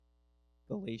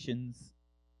Galatians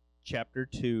chapter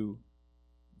 2,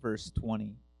 verse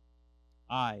 20.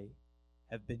 I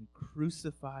have been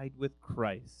crucified with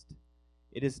Christ.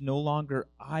 It is no longer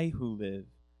I who live,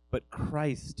 but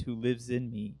Christ who lives in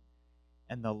me.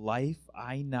 And the life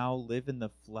I now live in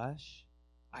the flesh,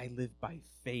 I live by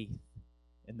faith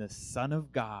in the Son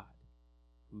of God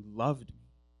who loved me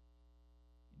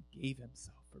and gave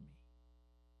himself for me.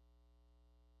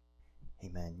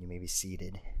 Amen. You may be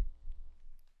seated.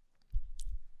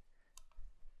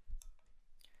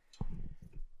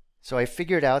 So I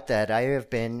figured out that I have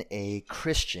been a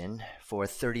Christian for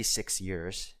 36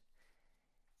 years.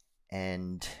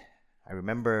 And I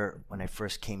remember when I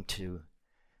first came to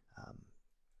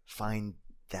find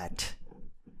that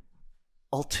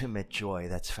ultimate joy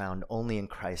that's found only in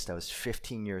Christ. I was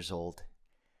 15 years old.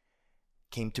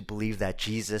 Came to believe that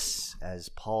Jesus, as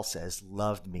Paul says,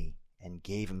 loved me and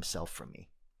gave himself for me.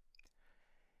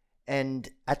 And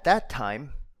at that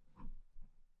time,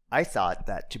 I thought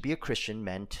that to be a Christian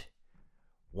meant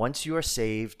once you are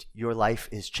saved, your life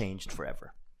is changed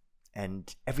forever.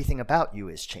 And everything about you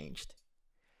is changed.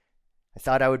 I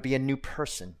thought I would be a new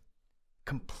person,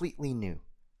 completely new.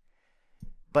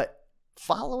 But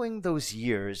following those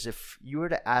years, if you were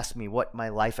to ask me what my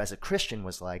life as a Christian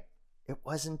was like, it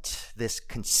wasn't this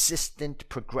consistent,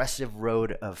 progressive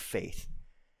road of faith.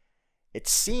 It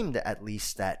seemed, at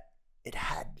least, that it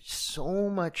had so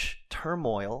much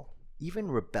turmoil,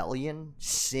 even rebellion,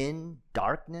 sin,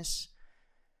 darkness,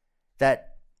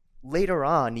 that later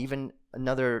on, even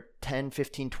another 10,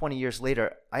 15, 20 years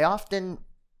later, I often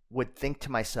would think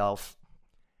to myself,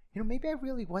 maybe I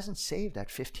really wasn't saved at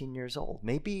 15 years old.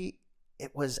 Maybe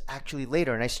it was actually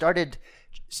later. And I started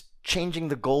changing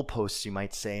the goalposts, you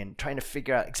might say, and trying to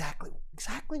figure out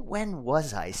exactly when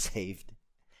was I saved?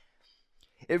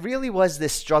 It really was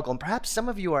this struggle. And perhaps some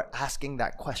of you are asking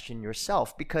that question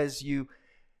yourself because you,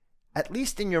 at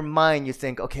least in your mind, you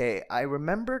think, okay, I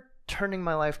remember turning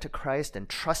my life to Christ and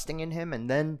trusting in him, and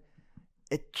then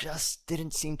it just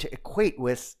didn't seem to equate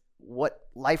with what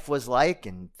life was like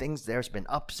and things. There's been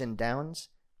ups and downs.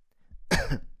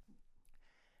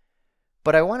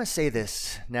 But I want to say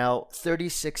this now,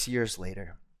 36 years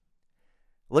later,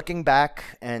 looking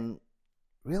back and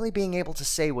really being able to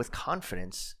say with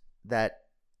confidence that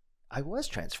I was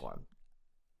transformed.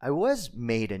 I was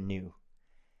made anew.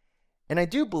 And I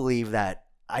do believe that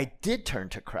I did turn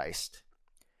to Christ.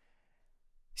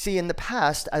 See, in the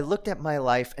past, I looked at my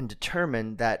life and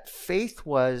determined that faith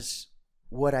was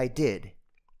what I did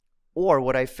or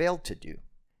what I failed to do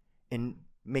in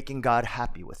making God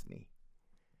happy with me.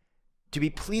 To be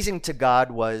pleasing to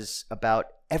God was about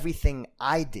everything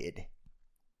I did.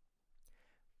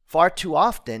 Far too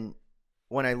often,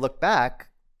 when I look back,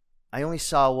 I only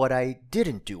saw what I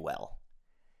didn't do well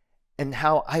and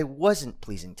how I wasn't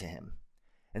pleasing to him.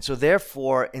 And so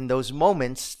therefore, in those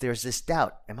moments, there's this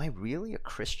doubt. Am I really a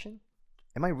Christian?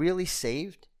 Am I really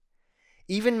saved?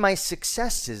 Even my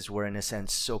successes were, in a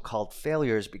sense, so-called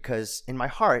failures because in my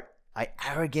heart, I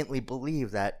arrogantly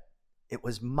believed that it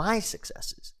was my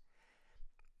successes.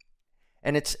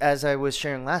 And it's, as I was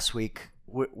sharing last week,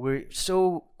 we're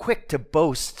so quick to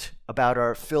boast about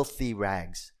our filthy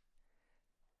rags.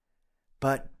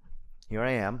 But here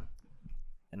I am,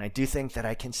 and I do think that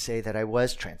I can say that I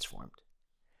was transformed.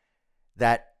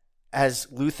 That, as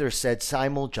Luther said,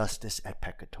 simul justus et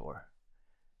peccator.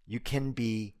 You can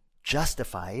be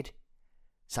justified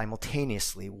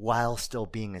simultaneously while still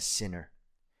being a sinner.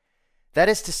 That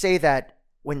is to say that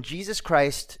when Jesus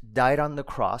Christ died on the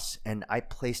cross and I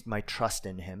placed my trust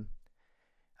in him,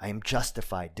 I am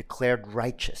justified, declared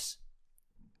righteous,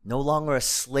 no longer a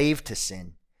slave to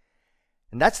sin.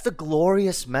 And that's the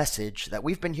glorious message that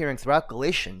we've been hearing throughout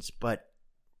Galatians, but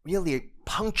really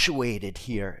punctuated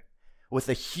here with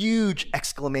a huge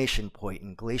exclamation point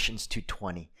in Galatians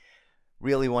 2:20.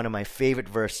 Really one of my favorite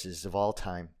verses of all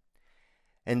time.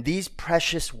 And these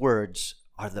precious words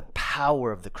are the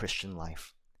power of the Christian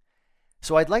life.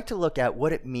 So I'd like to look at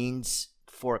what it means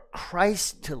for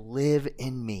Christ to live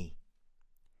in me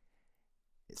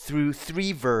through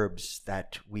three verbs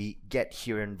that we get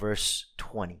here in verse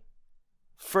 20.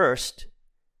 First,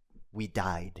 we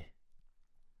died.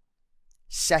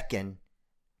 Second,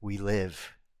 we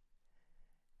live.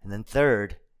 And then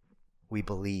third, we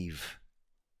believe.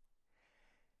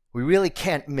 We really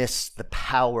can't miss the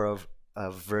power of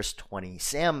verse 20.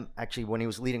 Sam, actually, when he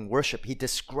was leading worship, he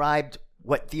described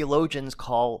what theologians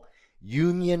call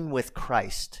union with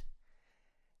Christ.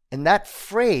 And that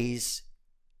phrase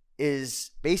is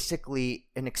basically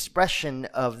an expression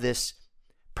of this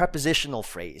prepositional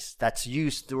phrase that's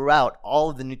used throughout all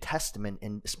of the New Testament,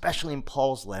 and especially in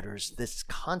Paul's letters, this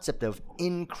concept of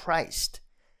in Christ.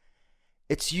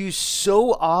 It's used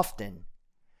so often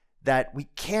that we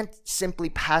can't simply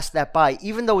pass that by,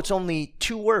 even though it's only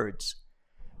 2 words.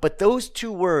 But those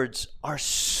 2 words are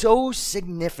so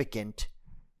significant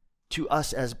to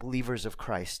us as believers of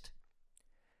Christ.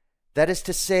 That is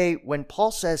to say, when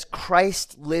Paul says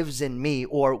Christ lives in me,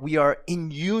 or we are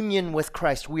in union with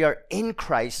Christ, we are in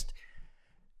Christ,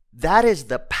 that is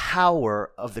the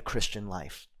power of the Christian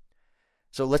life.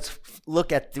 So let's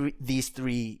look at these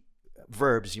 3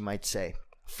 verbs, you might say.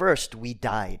 First, we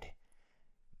died.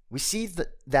 We see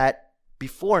that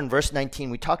before in verse 19,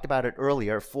 we talked about it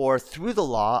earlier, for through the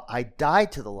law I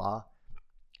died to the law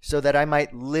so that I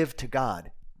might live to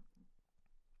God.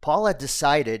 Paul had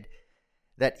decided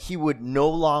that he would no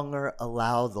longer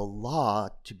allow the law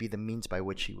to be the means by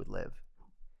which he would live.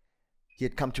 He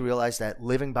had come to realize that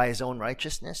living by his own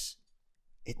righteousness,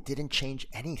 it didn't change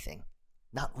anything.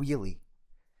 Not really.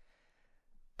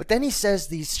 But then he says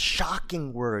these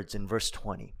shocking words in verse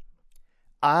 20.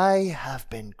 I have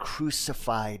been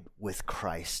crucified with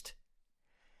Christ.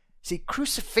 See,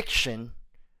 crucifixion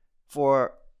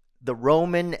for the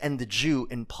Roman and the Jew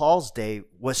in Paul's day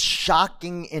was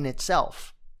shocking in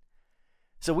itself.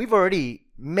 So we've already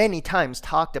many times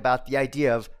talked about the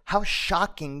idea of how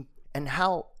shocking and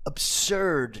how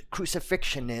absurd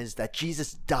crucifixion is, that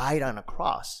Jesus died on a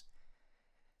cross.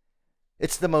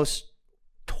 It's the most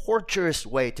torturous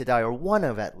way to die, or one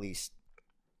of at least.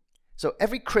 So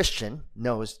every Christian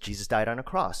knows Jesus died on a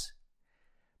cross.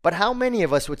 But how many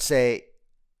of us would say,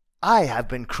 I have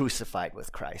been crucified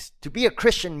with Christ? To be a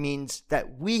Christian means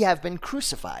that we have been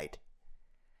crucified.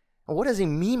 And what does he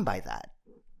mean by that?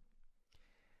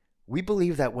 We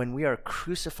believe that when we are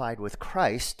crucified with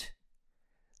Christ,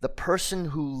 the person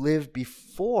who lived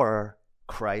before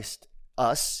Christ,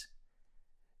 us,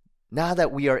 now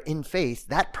that we are in faith,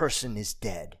 that person is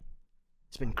dead.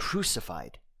 It's been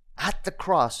crucified at the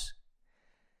cross.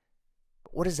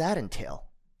 But what does that entail?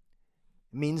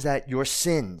 It means that your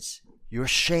sins, your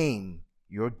shame,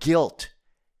 your guilt,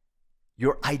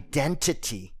 your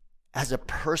identity as a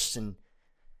person,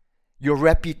 your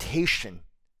reputation,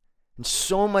 and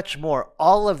so much more,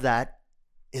 all of that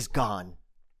is gone.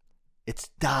 It's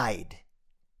died.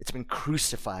 It's been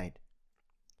crucified.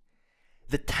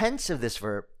 The tense of this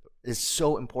verb is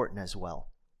so important as well.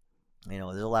 You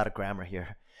know, there's a lot of grammar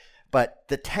here. But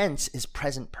the tense is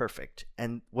present perfect.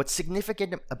 And what's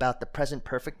significant about the present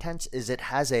perfect tense is it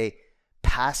has a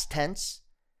past tense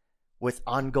with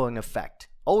ongoing effect.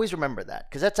 Always remember that,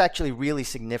 because that's actually really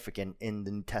significant in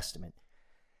the New Testament.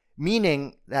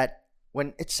 Meaning that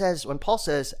when Paul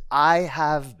says, I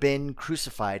have been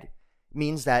crucified, it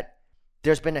means that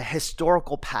there's been a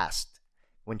historical past.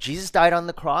 When Jesus died on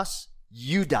the cross,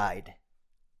 you died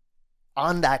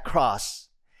on that cross.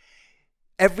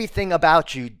 Everything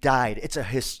about you died. It's a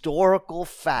historical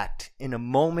fact in a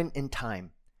moment in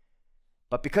time.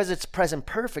 But because it's present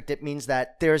perfect, it means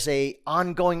that there's an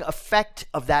ongoing effect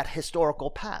of that historical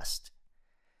past.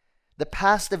 The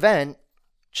past event,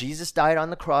 Jesus died on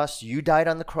the cross, you died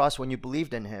on the cross when you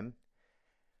believed in him,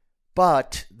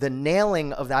 but the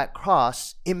nailing of that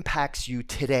cross impacts you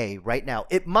today, right now.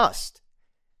 It must.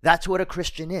 That's what a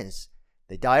Christian is.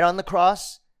 They died on the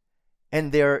cross,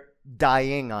 and they're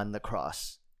dying on the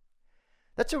cross.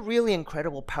 That's a really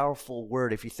incredible, powerful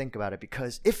word if you think about it,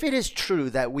 because if it is true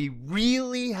that we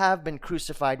really have been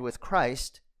crucified with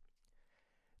Christ,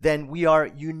 then we are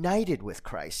united with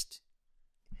Christ.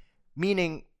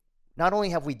 Meaning, not only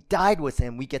have we died with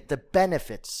him, we get the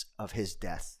benefits of his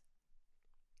death.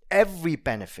 Every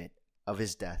benefit of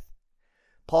his death.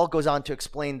 Paul goes on to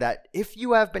explain that if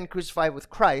you have been crucified with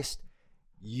Christ,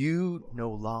 you no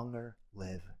longer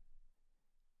live.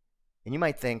 And you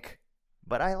might think,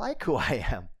 but I like who I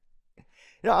am.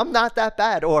 I'm not that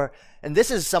bad. And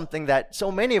this is something that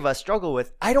so many of us struggle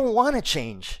with. I don't want to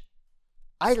change.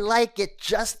 I like it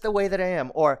just the way that I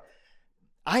am. Or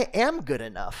I am good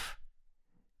enough.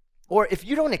 Or if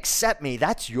you don't accept me,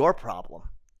 that's your problem.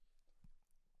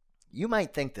 You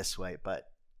might think this way, but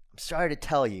I'm sorry to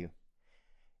tell you,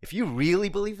 if you really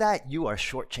believe that, you are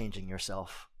shortchanging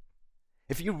yourself.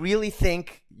 If you really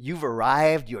think you've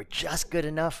arrived, you're just good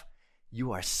enough,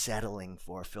 you are settling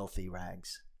for filthy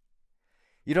rags.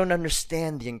 You don't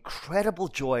understand the incredible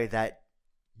joy that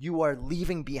you are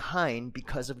leaving behind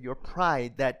because of your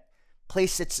pride that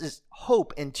places its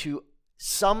hope into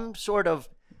some sort of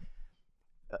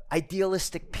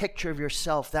idealistic picture of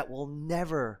yourself that will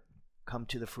never come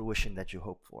to the fruition that you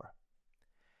hope for.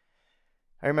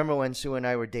 I remember when Sue and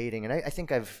I were dating, and I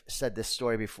think I've said this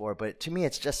story before, but to me,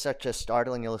 it's just such a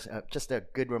startling, just a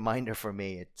good reminder for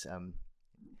me. It's,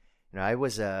 I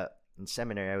was in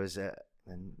seminary. I was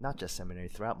and not just seminary.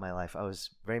 Throughout my life, I was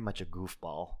very much a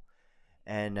goofball,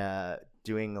 and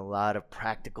doing a lot of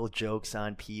practical jokes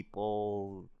on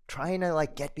people, trying to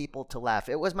like get people to laugh.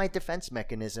 It was my defense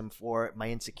mechanism for my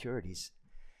insecurities.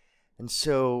 And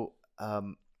so I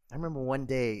remember one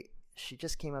day she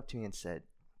just came up to me and said,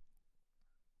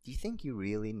 "Do you think you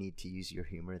really need to use your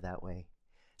humor that way?"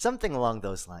 Something along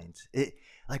those lines.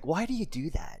 Like, why do you do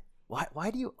that?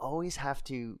 Why do you always have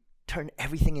to turn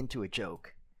everything into a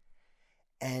joke?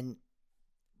 And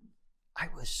I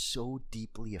was so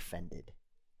deeply offended.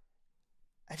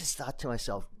 I just thought to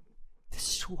myself, this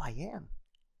is who I am.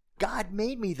 God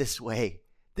made me this way.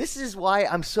 This is why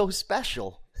I'm so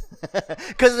special.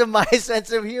 Because of my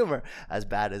sense of humor, as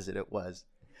bad as it was.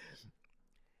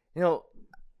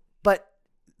 But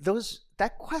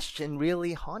that question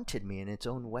really haunted me in its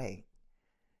own way.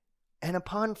 And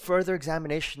upon further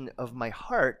examination of my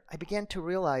heart, I began to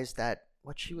realize that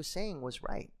what she was saying was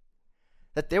right.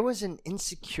 That there was an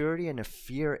insecurity and a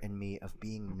fear in me of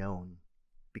being known.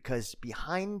 Because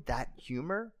behind that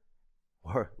humor,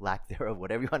 or lack thereof,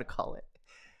 whatever you want to call it,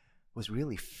 was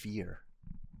really fear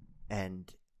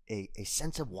and a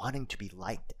sense of wanting to be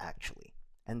liked, actually.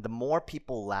 And the more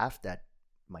people laughed at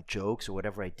my jokes or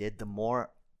whatever I did, the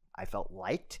more I felt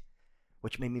liked,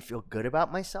 which made me feel good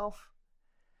about myself.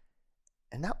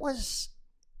 And that was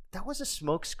a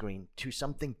smokescreen to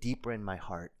something deeper in my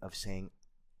heart of saying,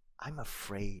 I'm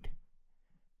afraid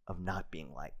of not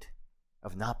being liked,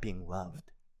 of not being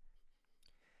loved.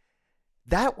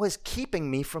 That was keeping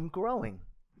me from growing.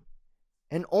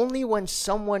 And only when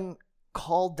someone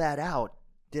called that out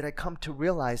did I come to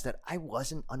realize that I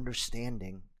wasn't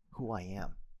understanding who I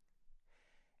am.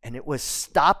 And it was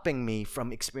stopping me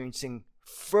from experiencing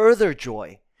further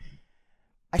joy.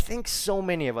 I think so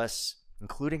many of us,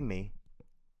 including me,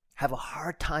 have a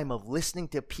hard time of listening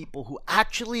to people who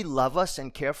actually love us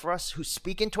and care for us, who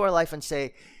speak into our life and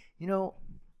say,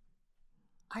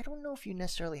 I don't know if you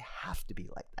necessarily have to be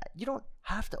like that. You don't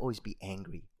have to always be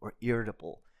angry or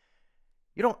irritable.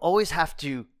 You don't always have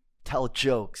to tell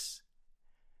jokes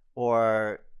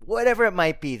or whatever it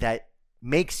might be that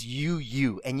makes you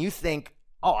you. And you think,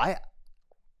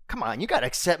 come on, you got to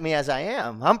accept me as I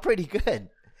am. I'm pretty good.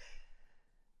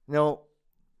 No,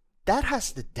 that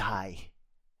has to die.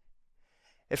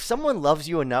 If someone loves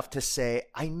you enough to say,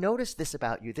 I noticed this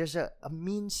about you, there's a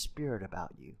mean spirit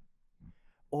about you,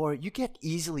 or you get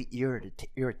easily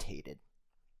irritated,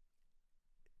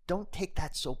 don't take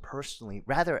that so personally.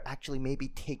 Rather, actually, maybe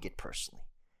take it personally.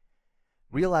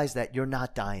 Realize that you're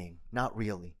not dying, not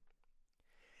really.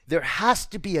 There has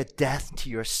to be a death to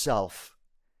yourself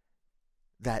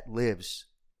that lives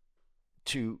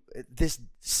to, this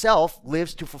self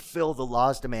lives to fulfill the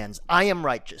law's demands. I am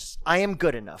righteous. I am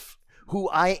good enough. Who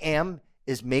I am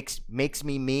makes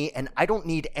me me, and I don't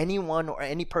need anyone or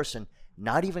any person,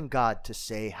 not even God, to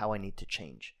say how I need to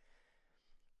change.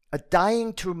 A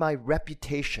dying to my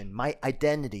reputation, my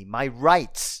identity, my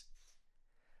rights,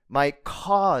 my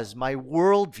cause, my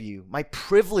worldview, my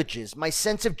privileges, my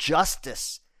sense of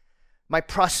justice, my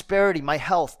prosperity, my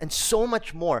health, and so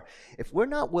much more. If we're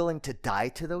not willing to die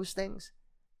to those things,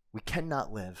 we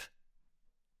cannot live.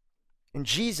 In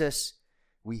Jesus,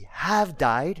 we have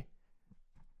died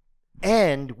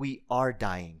and we are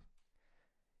dying.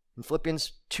 In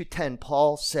Philippians 2:10,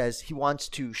 Paul says he wants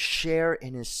to share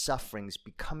in his sufferings,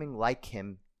 becoming like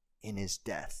him in his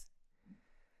death.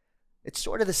 It's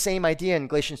sort of the same idea in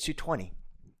Galatians 2:20.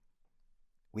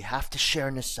 We have to share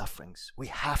in his sufferings. We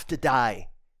have to die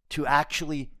to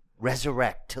actually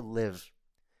resurrect, to live.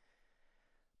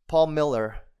 Paul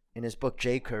Miller, in his book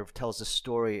J-Curve, tells a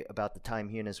story about the time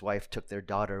he and his wife took their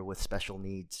daughter with special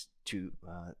needs to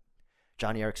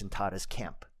Johnny Erickson Tada's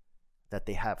camp that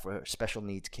they have for special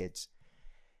needs kids.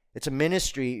 It's a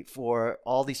ministry for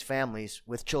all these families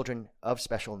with children of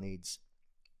special needs.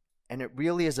 And it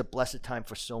really is a blessed time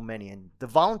for so many. And the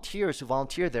volunteers who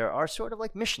volunteer there are sort of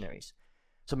like missionaries.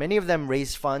 So many of them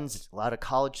raise funds. A lot of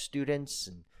college students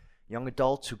and young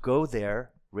adults who go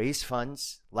there raise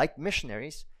funds like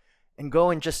missionaries and go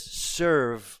and just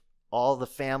serve all the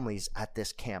families at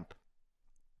this camp.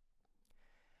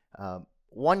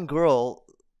 One girl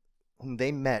whom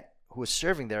they met who was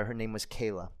serving there, her name was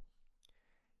Kayla.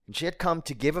 And she had come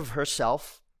to give of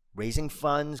herself, raising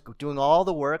funds, doing all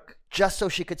the work, just so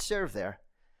she could serve there.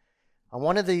 On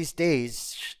one of these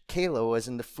days, Kayla was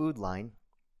in the food line,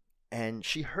 and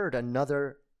she heard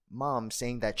another mom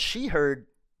saying that she heard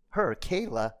her,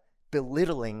 Kayla,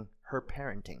 belittling her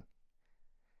parenting.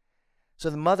 So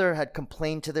the mother had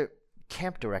complained to the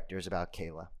camp directors about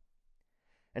Kayla.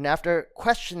 And after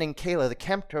questioning Kayla, the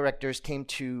camp directors came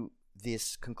to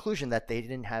this conclusion that they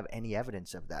didn't have any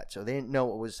evidence of that. So they didn't know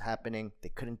what was happening. They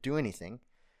couldn't do anything.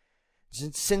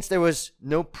 Since there was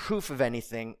no proof of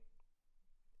anything,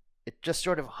 it just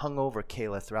sort of hung over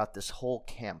Kayla throughout this whole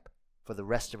camp for the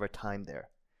rest of her time there.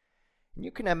 And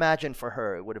you can imagine for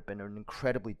her, it would have been an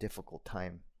incredibly difficult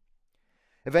time.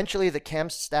 Eventually, the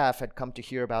camp staff had come to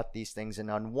hear about these things, and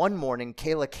on one morning,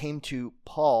 Kayla came to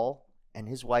Paul and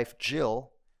his wife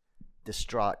Jill,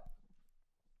 distraught.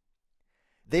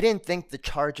 They didn't think the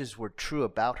charges were true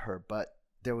about her, but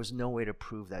there was no way to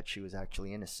prove that she was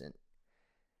actually innocent.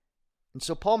 And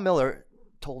so Paul Miller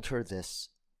told her this: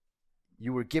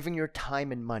 "You were giving your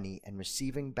time and money and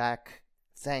receiving back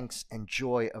thanks and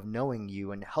joy of knowing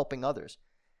you and helping others.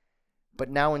 But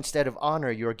now instead of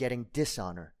honor, you're getting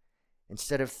dishonor.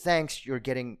 Instead of thanks, you're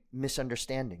getting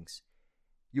misunderstandings.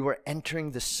 You are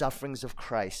entering the sufferings of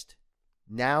Christ.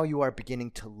 Now you are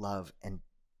beginning to love and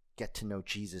get to know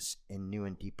Jesus in new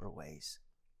and deeper ways."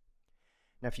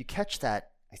 Now, if you catch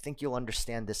that, I think you'll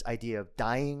understand this idea of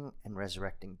dying and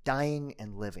resurrecting, dying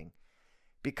and living.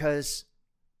 Because,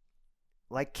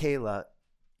 like Kayla,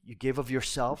 you give of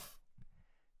yourself,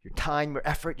 your time, your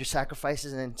effort, your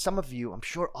sacrifices, and then some of you, I'm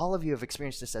sure all of you have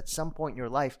experienced this at some point in your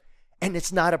life, and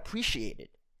it's not appreciated.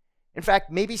 In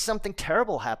fact, maybe something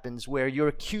terrible happens where you're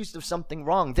accused of something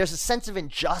wrong. There's a sense of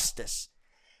injustice.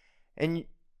 And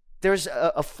there's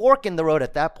a fork in the road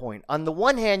at that point. On the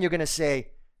one hand, you're going to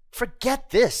say, forget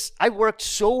this. I worked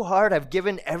so hard. I've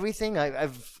given everything.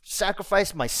 I've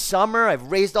sacrificed my summer.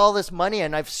 I've raised all this money,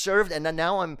 and I've served, and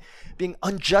now I'm being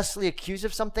unjustly accused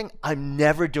of something. I'm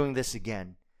never doing this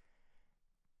again.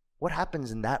 What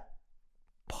happens in that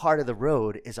part of the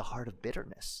road is a heart of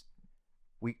bitterness.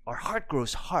 Our heart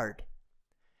grows hard.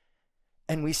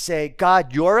 And we say,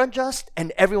 God, you're unjust,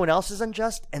 and everyone else is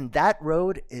unjust. And that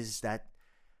road is that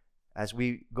as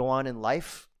we go on in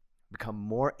life, become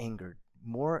more angered,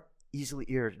 more easily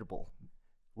irritable,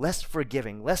 less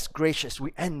forgiving, less gracious,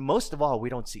 and most of all, we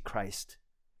don't see Christ.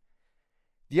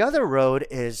 The other road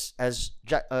is, as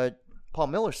Paul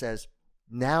Miller says,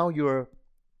 now you're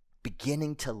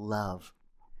beginning to love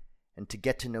and to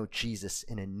get to know Jesus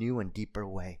in a new and deeper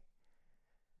way.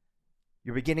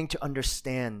 You're beginning to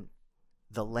understand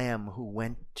the Lamb who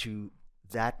went to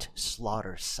that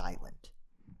slaughter silent.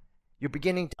 You're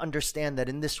beginning to understand that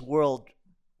in this world,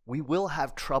 we will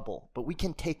have trouble, but we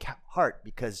can take heart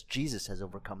because Jesus has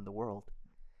overcome the world.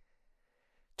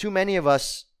 Too many of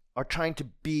us are trying to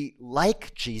be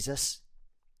like Jesus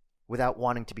without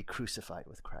wanting to be crucified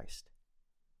with Christ.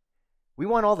 We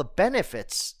want all the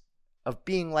benefits of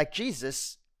being like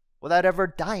Jesus without ever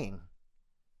dying.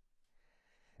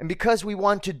 And because we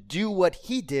want to do what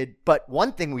he did, but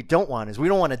one thing we don't want is we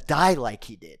don't want to die like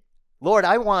he did. Lord,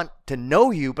 I want to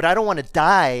know you, but I don't want to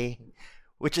die,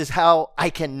 which is how I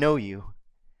can know you.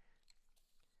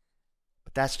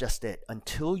 But that's just it.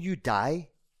 Until you die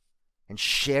and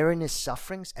share in his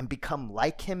sufferings and become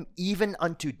like him even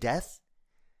unto death,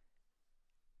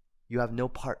 you have no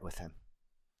part with him.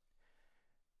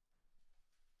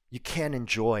 You can't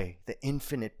enjoy the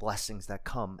infinite blessings that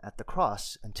come at the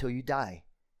cross until you die.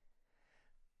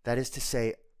 That is to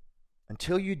say,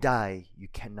 until you die, you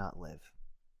cannot live.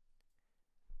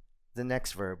 The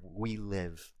next verb, we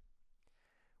live.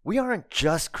 We aren't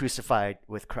just crucified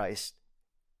with Christ.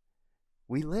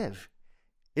 We live.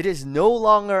 It is no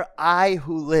longer I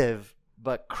who live,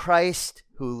 but Christ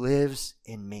who lives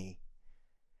in me.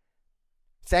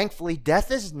 Thankfully,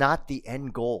 death is not the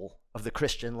end goal of the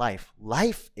Christian life.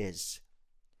 Life is.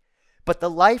 But the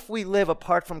life we live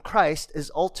apart from Christ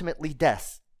is ultimately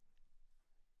death.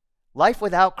 Life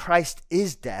without Christ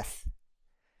is death.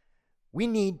 We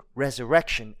need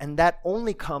resurrection, and that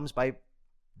only comes by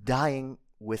dying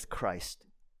with Christ.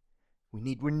 We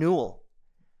need renewal.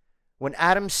 When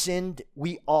Adam sinned,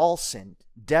 we all sinned.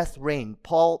 Death reigned.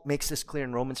 Paul makes this clear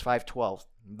in Romans 5:12.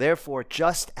 Therefore,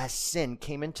 just as sin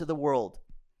came into the world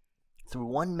through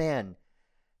one man,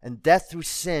 and death through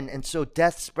sin, and so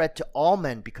death spread to all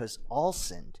men because all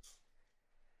sinned.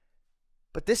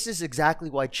 But this is exactly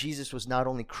why Jesus was not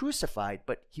only crucified,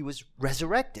 but he was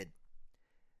resurrected.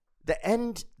 The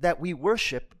end that we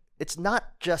worship, it's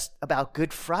not just about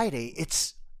Good Friday,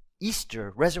 it's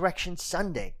Easter, Resurrection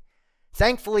Sunday.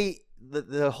 Thankfully,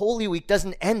 the Holy Week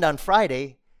doesn't end on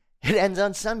Friday, it ends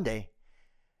on Sunday.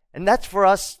 And that's for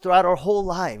us throughout our whole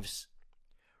lives.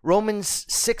 Romans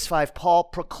 6:5, Paul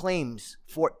proclaims,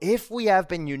 "For if we have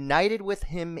been united with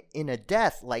him in a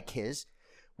death like his,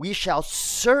 we shall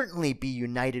certainly be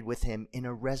united with him in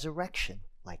a resurrection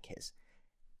like his."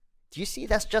 Do you see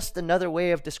that's just another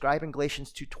way of describing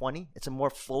Galatians 2:20? It's a more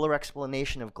fuller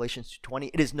explanation of Galatians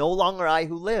 2:20. It is no longer I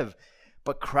who live,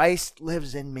 but Christ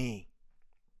lives in me.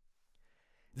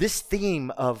 This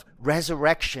theme of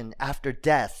resurrection after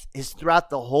death is throughout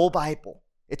the whole Bible.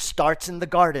 It starts in the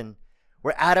garden,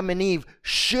 where Adam and Eve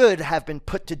should have been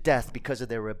put to death because of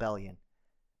their rebellion.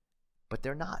 But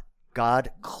they're not.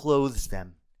 God clothes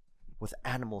them with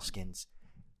animal skins,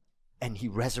 and he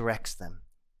resurrects them.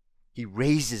 He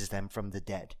raises them from the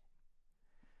dead.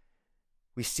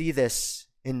 We see this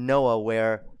in Noah,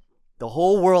 where the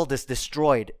whole world is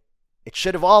destroyed. It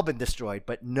should have all been destroyed,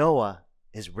 but Noah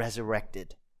is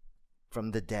resurrected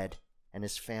from the dead and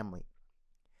his family.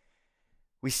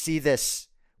 We see this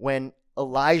when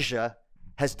Elijah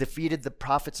has defeated the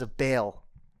prophets of Baal,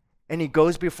 and he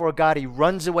goes before God. He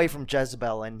runs away from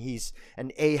Jezebel and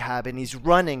Ahab, and he's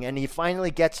running, and he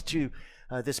finally gets to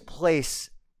this place,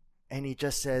 and he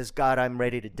just says, God, I'm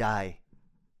ready to die.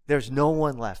 There's no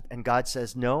one left. And God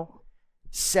says, no,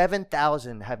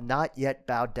 7,000 have not yet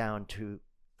bowed down to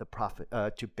the prophet,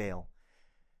 to Baal.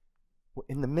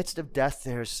 In the midst of death,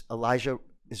 Elijah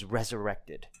is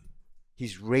resurrected.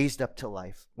 He's raised up to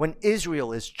life. When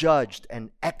Israel is judged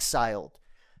and exiled,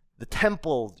 the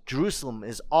temple, Jerusalem,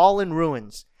 is all in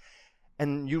ruins.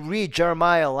 And you read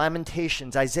Jeremiah,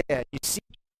 Lamentations, Isaiah, you see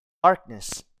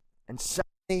darkness. And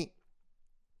suddenly,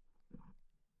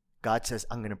 God says,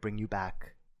 I'm going to bring you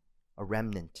back, a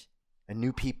remnant, a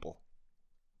new people.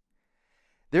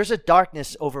 There's a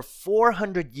darkness over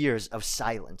 400 years of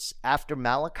silence after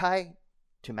Malachi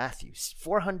to Matthew.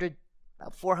 500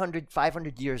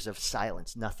 years of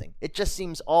silence, nothing. It just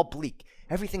seems all bleak.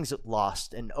 Everything's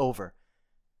lost and over.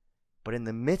 But in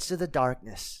the midst of the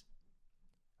darkness,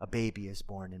 a baby is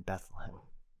born in Bethlehem.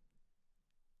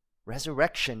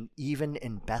 Resurrection even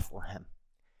in Bethlehem.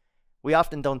 We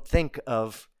often don't think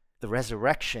of the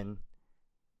resurrection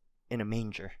in a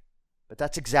manger. But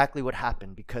that's exactly what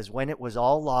happened, because when it was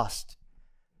all lost,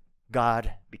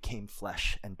 God became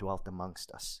flesh and dwelt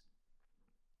amongst us.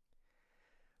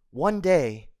 One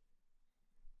day,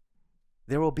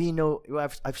 there will be no,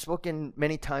 I've spoken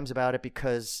many times about it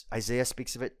because Isaiah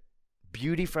speaks of it,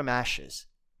 beauty from ashes.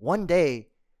 One day,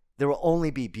 there will only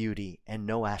be beauty and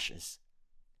no ashes.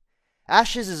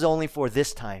 Ashes is only for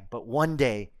this time, but one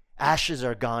day, ashes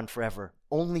are gone forever.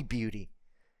 Only beauty.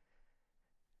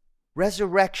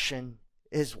 Resurrection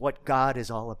is what God is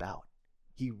all about.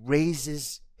 He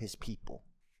raises his people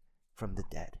from the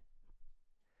dead.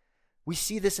 We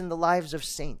see this in the lives of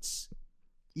saints,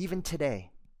 even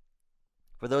today.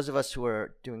 For those of us who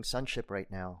are doing sonship right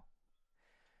now,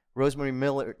 Rosemary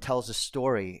Miller tells a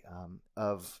story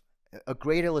of a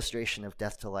great illustration of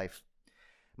death to life.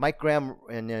 Mike Graham,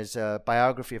 in his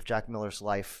biography of Jack Miller's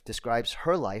life, describes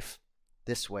her life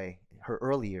this way, her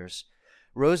early years.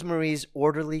 Rosemary's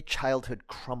orderly childhood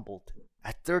crumbled.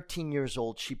 At 13 years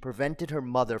old, she prevented her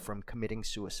mother from committing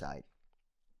suicide.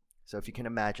 So if you can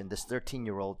imagine, this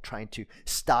 13-year-old trying to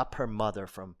stop her mother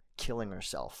from killing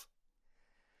herself.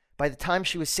 By the time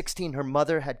she was 16, her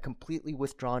mother had completely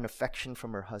withdrawn affection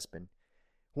from her husband,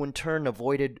 who in turn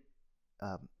avoided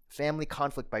family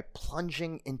conflict by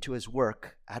plunging into his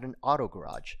work at an auto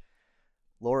garage.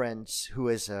 Lawrence, who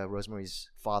is Rosemary's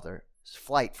father's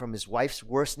flight from his wife's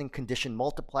worsening condition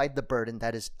multiplied the burden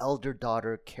that his elder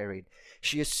daughter carried.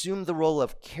 She assumed the role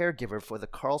of caregiver for the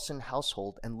Carlson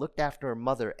household and looked after her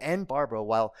mother and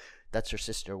Barbara, that's her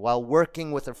sister, while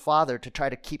working with her father to try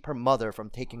to keep her mother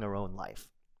from taking her own life.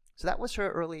 So that was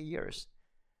her early years.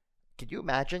 Could you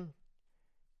imagine?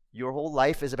 Your whole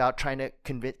life is about trying to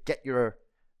get your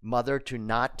mother to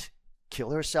not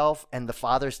kill herself, and the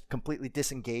father's completely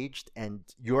disengaged, and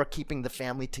you're keeping the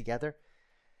family together.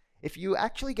 If you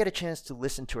actually get a chance to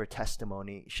listen to her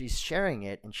testimony, she's sharing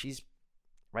it, and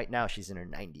right now she's in her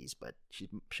 90s, but she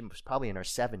was probably in her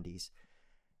 70s.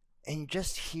 And you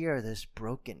just hear this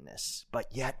brokenness, but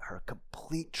yet her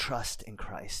complete trust in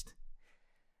Christ.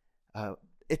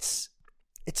 It's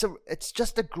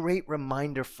just a great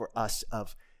reminder for us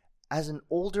of, as an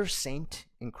older saint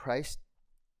in Christ,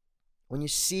 when you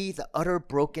see the utter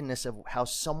brokenness of how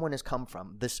someone has come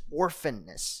from, this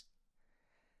orphanness,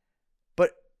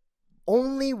 but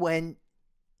only when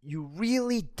you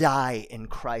really die in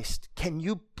Christ can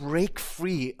you break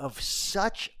free of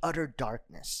such utter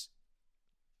darkness.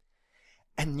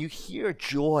 And you hear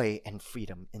joy and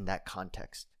freedom in that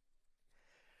context.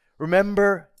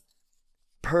 Remember,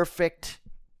 perfect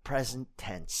present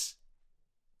tense.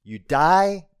 You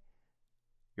die,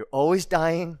 you're always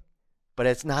dying, but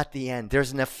it's not the end.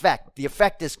 There's an effect. The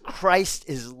effect is Christ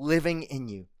is living in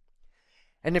you.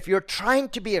 And if you're trying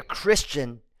to be a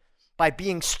Christian by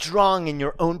being strong in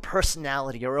your own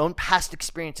personality, your own past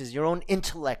experiences, your own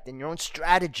intellect, and your own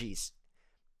strategies.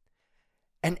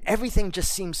 And everything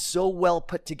just seems so well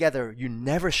put together, you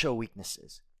never show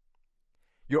weaknesses.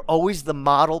 You're always the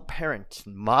model parent,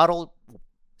 model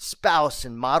spouse,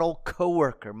 and model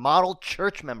coworker, model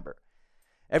church member.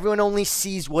 Everyone only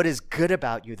sees what is good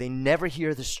about you. They never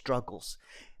hear the struggles.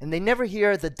 And they never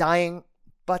hear the dying,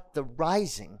 but the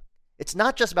rising. It's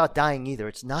not just about dying either.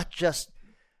 It's not just,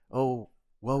 oh,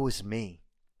 woe is me.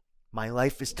 My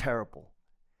life is terrible.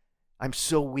 I'm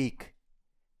so weak.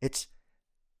 It's,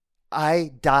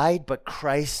 I died, but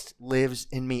Christ lives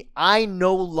in me. I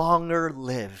no longer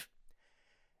live.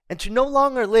 And to no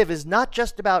longer live is not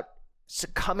just about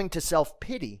succumbing to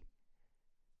self-pity.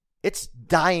 It's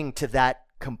dying to that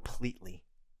completely.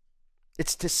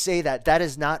 It's to say that that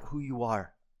is not who you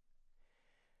are.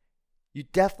 You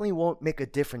definitely won't make a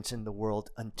difference in the world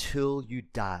until you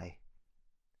die.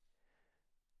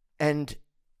 And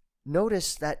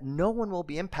notice that no one will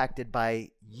be impacted by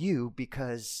you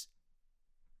because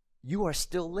you are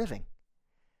still living.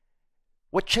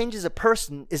 What changes a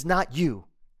person is not you.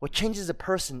 What changes a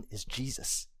person is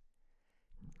Jesus.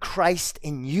 Christ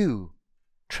in you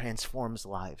transforms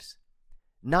lives,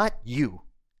 not you.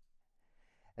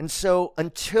 And so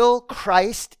until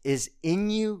Christ is in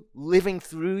you, living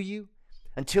through you,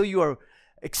 until you are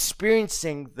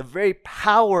experiencing the very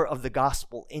power of the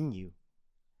gospel in you,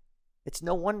 it's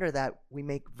no wonder that we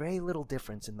make very little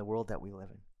difference in the world that we live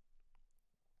in.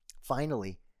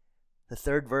 Finally, the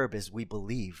third verb is we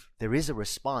believe. There is a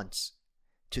response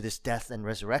to this death and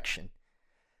resurrection.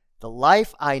 The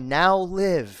life I now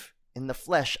live in the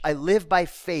flesh, I live by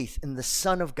faith in the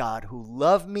Son of God who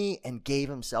loved me and gave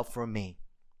himself for me.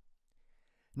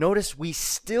 Notice we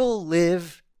still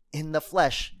live in the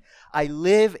flesh. I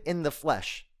live in the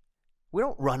flesh. We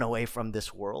don't run away from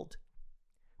this world.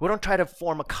 We don't try to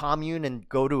form a commune and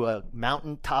go to a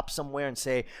mountaintop somewhere and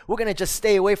say, we're going to just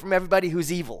stay away from everybody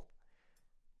who's evil.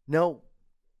 No,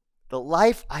 the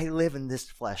life I live in this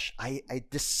flesh, I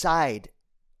decide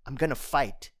I'm going to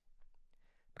fight.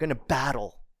 I'm going to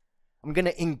battle. I'm going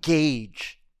to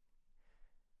engage.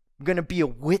 I'm going to be a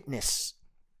witness.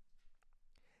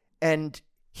 And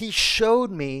he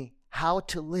showed me how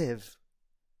to live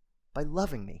by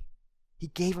loving me. He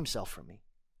gave himself for me.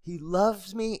 He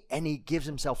loves me and he gives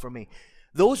himself for me.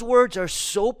 Those words are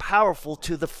so powerful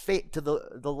to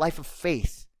the life of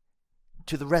faith,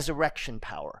 to the resurrection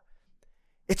power.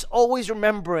 It's always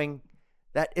remembering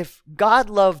that if God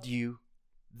loved you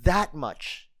that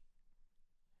much,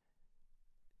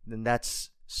 then that's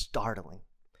startling.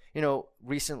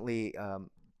 Recently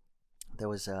there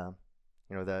was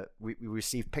we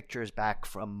received pictures back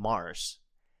from Mars.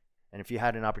 And if you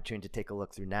had an opportunity to take a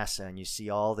look through NASA and you see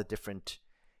all the different,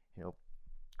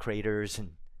 craters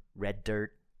and red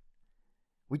dirt,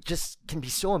 we just can be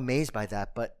so amazed by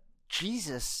that. But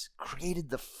Jesus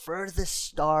created the furthest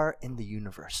star in the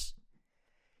universe.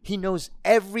 He knows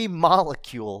every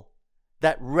molecule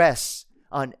that rests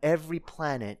on every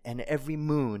planet and every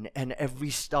moon and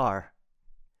every star.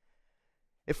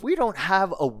 If we don't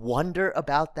have a wonder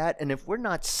about that, and if we're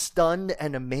not stunned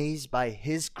and amazed by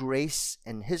his grace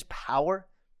and his power,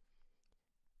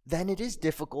 then it is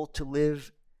difficult to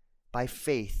live by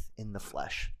faith in the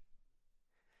flesh.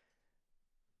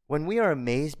 When we are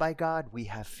amazed by God, we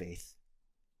have faith.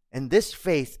 And this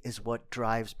faith is what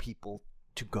drives people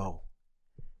to go,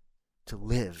 to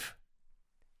live,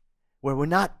 where we're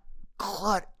not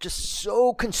just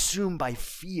so consumed by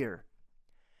fear.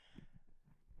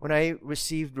 When I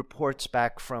received reports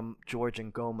back from George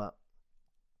and Goma,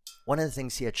 one of the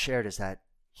things he had shared is that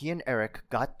he and Eric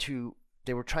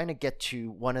they were trying to get to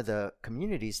one of the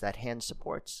communities that Han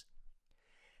supports.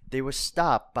 They were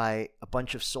stopped by a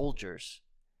bunch of soldiers.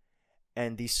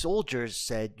 And these soldiers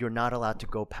said, you're not allowed to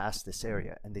go past this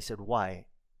area. And they said, why?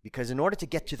 Because in order to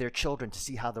get to their children to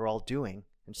see how they're all doing,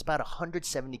 and it's about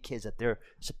 170 kids that they're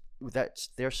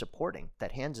supporting,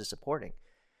 that Hans is supporting.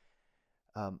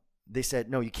 They said,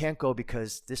 no, you can't go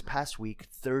because this past week,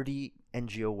 30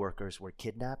 NGO workers were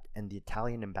kidnapped and the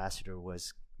Italian ambassador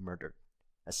was murdered,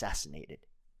 assassinated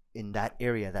in that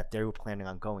area that they were planning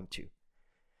on going to.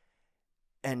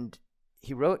 And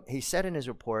he said in his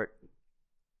report,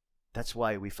 that's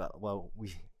why we felt,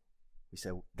 we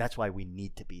said, that's why we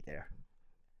need to be there.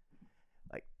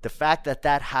 Like the fact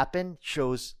that happened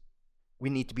shows we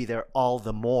need to be there all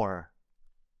the more.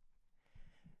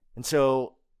 And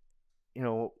so,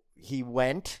 he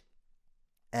went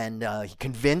and he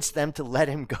convinced them to let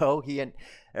him go. He and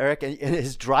Eric, and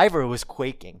his driver was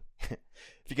quaking,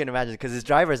 if you can imagine, because his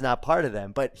driver is not part of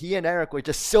them. But he and Eric were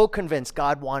just so convinced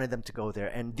God wanted them to go there.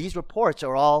 And these reports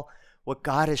are all what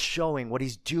God is showing, what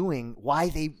he's doing, why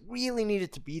they really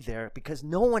needed to be there, because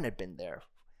no one had been there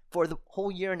for the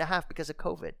whole year and a half because of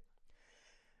COVID.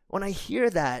 When I hear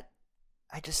that,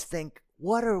 I just think,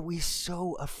 what are we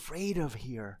so afraid of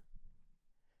here?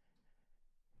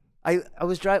 I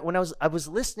was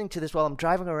listening to this while I'm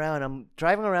driving around. I'm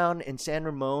driving around in San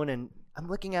Ramon, and I'm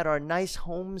looking at our nice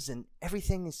homes, and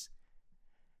everything is.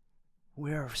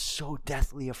 We're so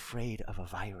deathly afraid of a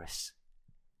virus.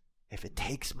 If it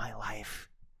takes my life,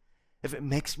 if it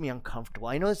makes me uncomfortable.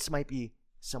 I know this might be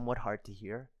somewhat hard to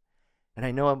hear, and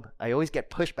I know I always get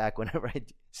pushback whenever I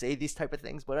say these type of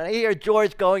things. But when I hear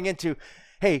George going into,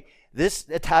 hey, this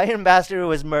Italian ambassador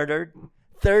was murdered,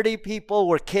 30 people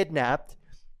were kidnapped.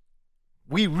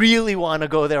 We really want to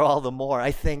go there all the more.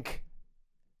 I think,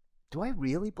 do I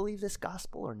really believe this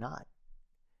gospel or not?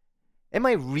 Am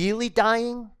I really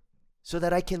dying so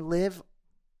that I can live?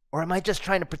 Or am I just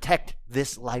trying to protect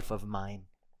this life of mine?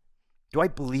 Do I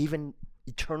believe in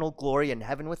eternal glory in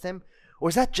heaven with him? Or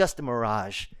is that just a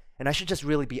mirage? And I should just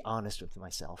really be honest with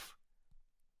myself.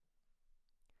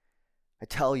 I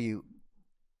tell you,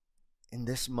 in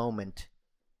this moment,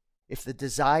 if the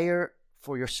desire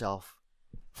for yourself,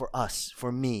 for us,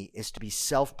 for me, is to be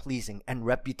self-pleasing and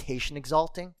reputation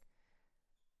exalting,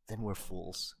 then we're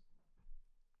fools.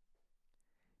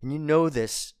 And you know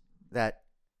this, that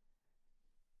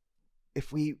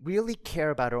if we really care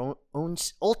about our own,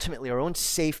 ultimately our own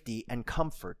safety and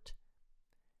comfort,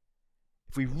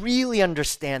 if we really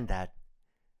understand that,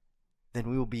 then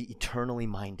we will be eternally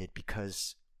minded,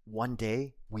 because one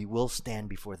day we will stand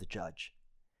before the judge.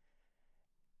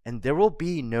 And there will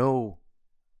be no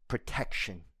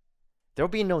protection. There will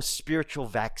be no spiritual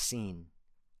vaccine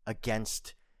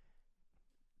against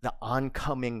the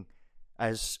oncoming,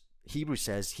 as Hebrews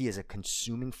says, he is a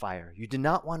consuming fire. You do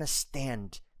not want to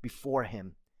stand before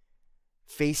him,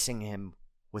 facing him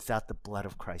without the blood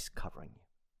of Christ covering you.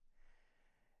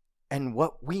 And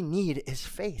what we need is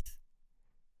faith.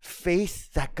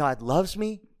 Faith that God loves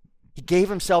me, he gave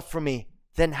himself for me.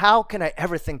 Then how can I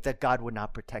ever think that God would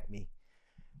not protect me?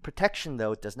 Protection,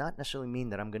 though, does not necessarily mean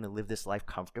that I'm going to live this life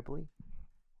comfortably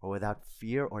or without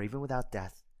fear or even without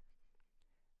death.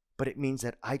 But it means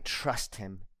that I trust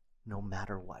him no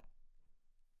matter what.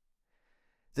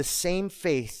 The same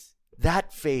faith,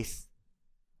 that faith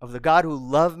of the God who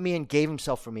loved me and gave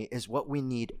himself for me, is what we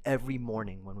need every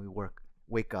morning when we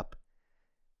wake up,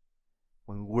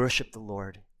 when we worship the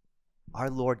Lord, our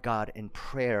Lord God, in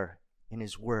prayer, in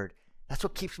his word. That's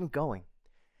what keeps me going.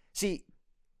 See,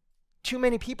 too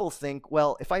many people think,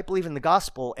 well, if I believe in the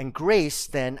gospel and grace,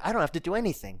 then I don't have to do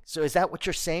anything. So is that what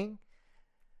you're saying?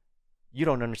 You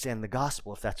don't understand the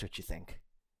gospel if that's what you think.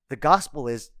 The gospel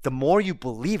is, the more you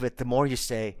believe it, the more you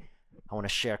say, I want to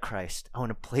share Christ. I want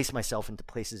to place myself into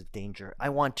places of danger. I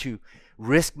want to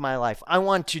risk my life. I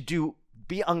want to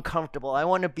be uncomfortable. I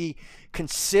want to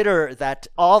consider that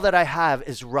all that I have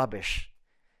is rubbish.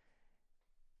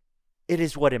 It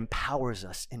is what empowers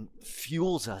us and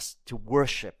fuels us to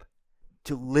worship,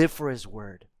 to live for his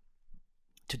word,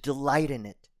 to delight in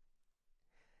it.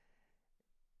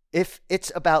 If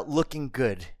it's about looking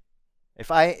good, if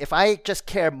I just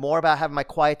care more about having my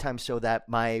quiet time so that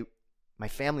my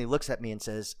family looks at me and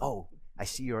says, "Oh, I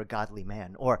see you're a godly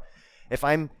man," or if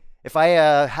I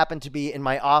happen to be in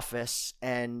my office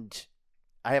and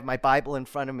I have my Bible in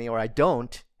front of me, or I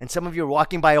don't, and some of you are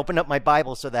walking by, open up my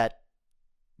Bible so that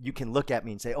you can look at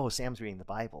me and say, "Oh, Sam's reading the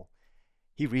Bible.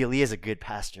 He really is a good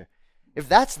pastor." If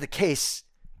that's the case,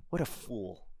 what a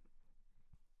fool.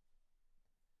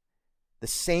 The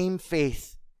same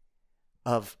faith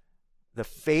of the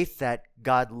faith that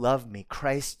God loved me,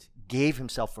 Christ gave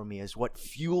himself for me, is what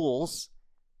fuels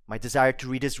my desire to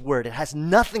read his word. It has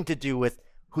nothing to do with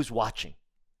who's watching,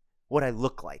 what I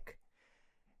look like.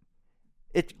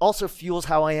 It also fuels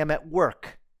how I am at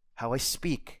work, how I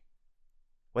speak,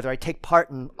 whether I take part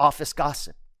in office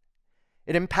gossip.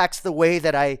 It impacts the way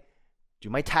that I do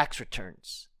my tax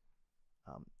returns,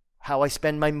 how I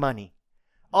spend my money.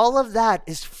 All of that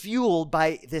is fueled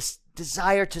by this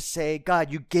desire to say,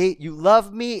 God, you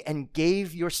love me and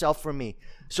gave yourself for me.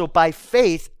 So by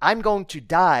faith, I'm going to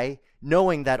die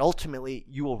knowing that ultimately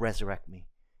you will resurrect me.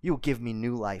 You will give me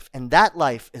new life. And that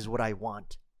life is what I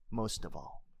want most of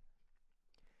all.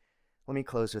 Let me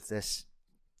close with this.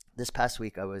 This past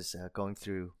week, I was going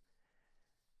through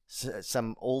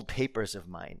some old papers of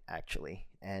mine, actually.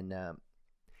 And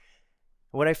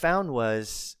what I found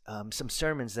was some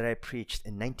sermons that I preached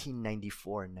in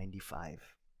 1994 and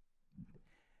 95.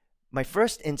 My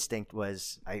first instinct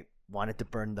was I wanted to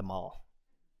burn them all.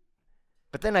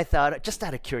 But then I thought, just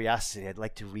out of curiosity, I'd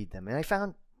like to read them. And I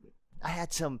found I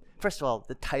had some, first of all,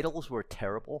 the titles were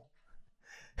terrible.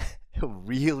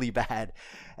 really bad.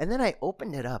 And then I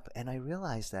opened it up and I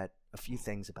realized that a few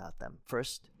things about them.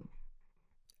 First,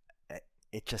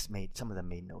 it just some of them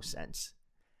made no sense.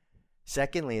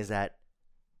 Secondly is that,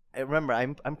 I remember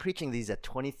I'm preaching these at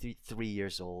 23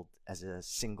 years old as a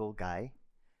single guy,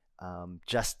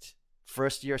 just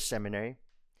first year seminary.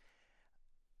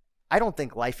 I don't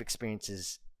think life experience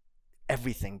is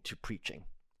everything to preaching,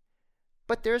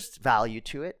 but there's value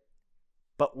to it.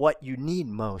 But what you need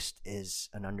most is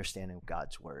an understanding of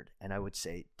God's word. And I would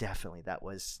say definitely that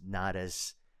was not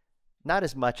as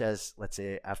much as, let's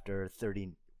say, after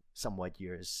 30 somewhat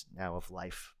years now of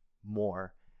life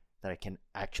more, that I can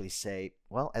actually say,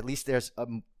 well, at least there's a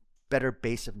better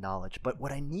base of knowledge. But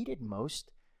what I needed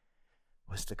most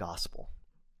was the gospel.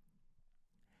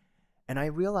 And I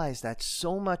realized that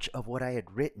so much of what I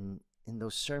had written in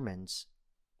those sermons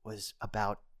was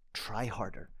about try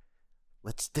harder.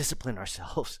 Let's discipline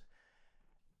ourselves.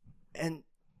 And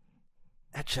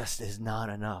that just is not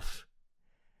enough.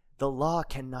 The law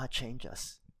cannot change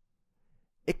us.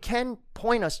 It can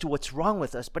point us to what's wrong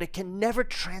with us, but it can never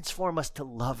transform us to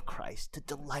love Christ, to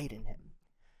delight in him.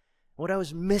 What I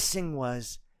was missing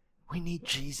was, we need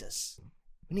Jesus.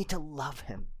 We need to love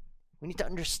him. We need to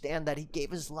understand that he gave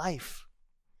his life.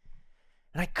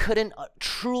 And I couldn't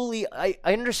I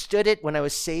understood it when I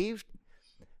was saved,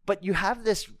 but you have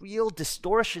this real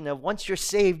distortion of once you're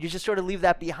saved, you just sort of leave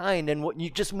that behind and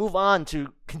you just move on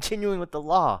to continuing with the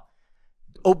law.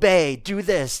 Obey, do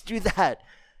this, do that.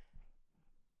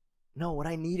 No, what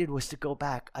I needed was to go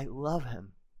back. I love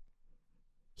him.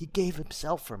 He gave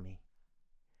himself for me.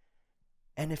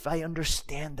 And if I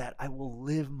understand that, I will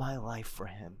live my life for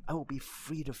him. I will be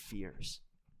freed of fears.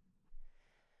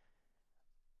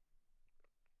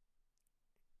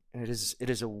 And it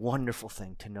is a wonderful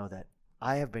thing to know that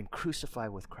I have been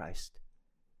crucified with Christ.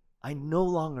 I no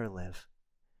longer live.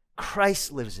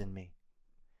 Christ lives in me.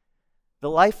 The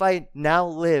life I now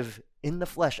live in the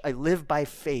flesh, I live by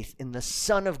faith in the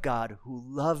Son of God who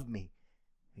loved me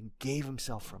and gave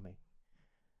himself for me.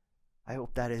 I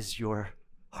hope that is your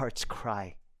heart's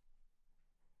cry.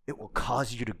 It will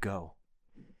cause you to go.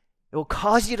 It will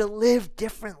cause you to live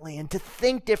differently and to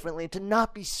think differently and to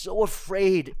not be so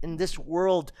afraid in this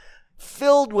world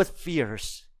filled with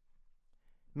fears.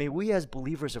 May we as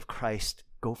believers of Christ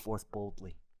go forth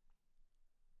boldly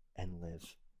and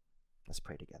live. Let's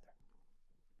pray together.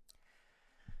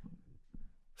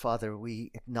 Father,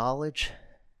 we acknowledge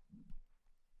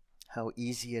how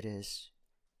easy it is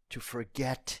to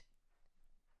forget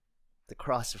the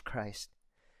cross of Christ.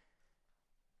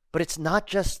 But it's not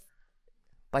just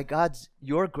by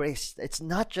your grace. It's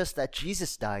not just that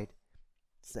Jesus died.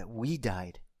 It's that we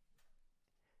died.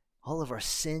 All of our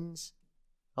sins,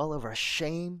 all of our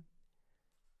shame,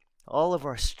 all of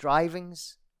our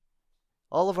strivings,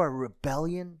 all of our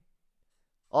rebellion,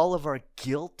 all of our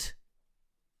guilt,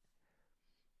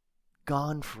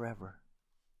 gone forever,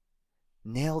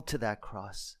 nailed to that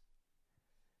cross.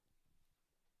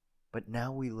 But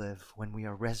now we live when we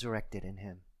are resurrected in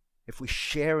him. If we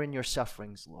share in your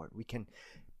sufferings, Lord, we can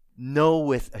know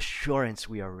with assurance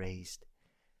we are raised.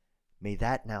 May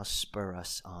that now spur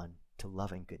us on to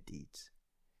loving good deeds.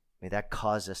 May that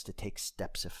cause us to take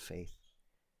steps of faith.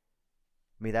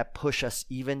 May that push us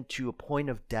even to a point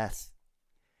of death.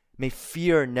 May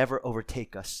fear never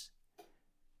overtake us,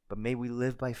 but may we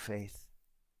live by faith.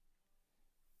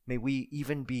 May we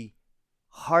even be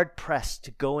hard-pressed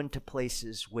to go into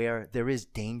places where there is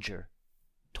danger,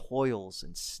 toils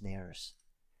and snares,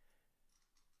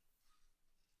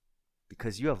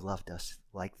 because you have loved us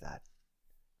like that.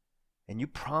 And you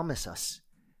promise us,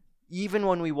 even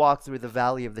when we walk through the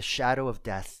valley of the shadow of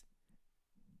death,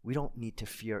 we don't need to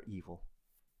fear evil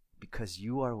because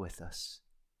you are with us.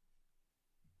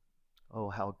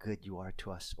 Oh, how good you are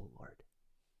to us, O Lord.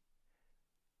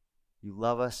 You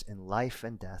love us in life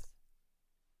and death,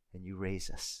 and you raise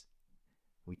us.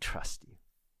 We trust you.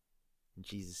 In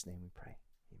Jesus' name we pray.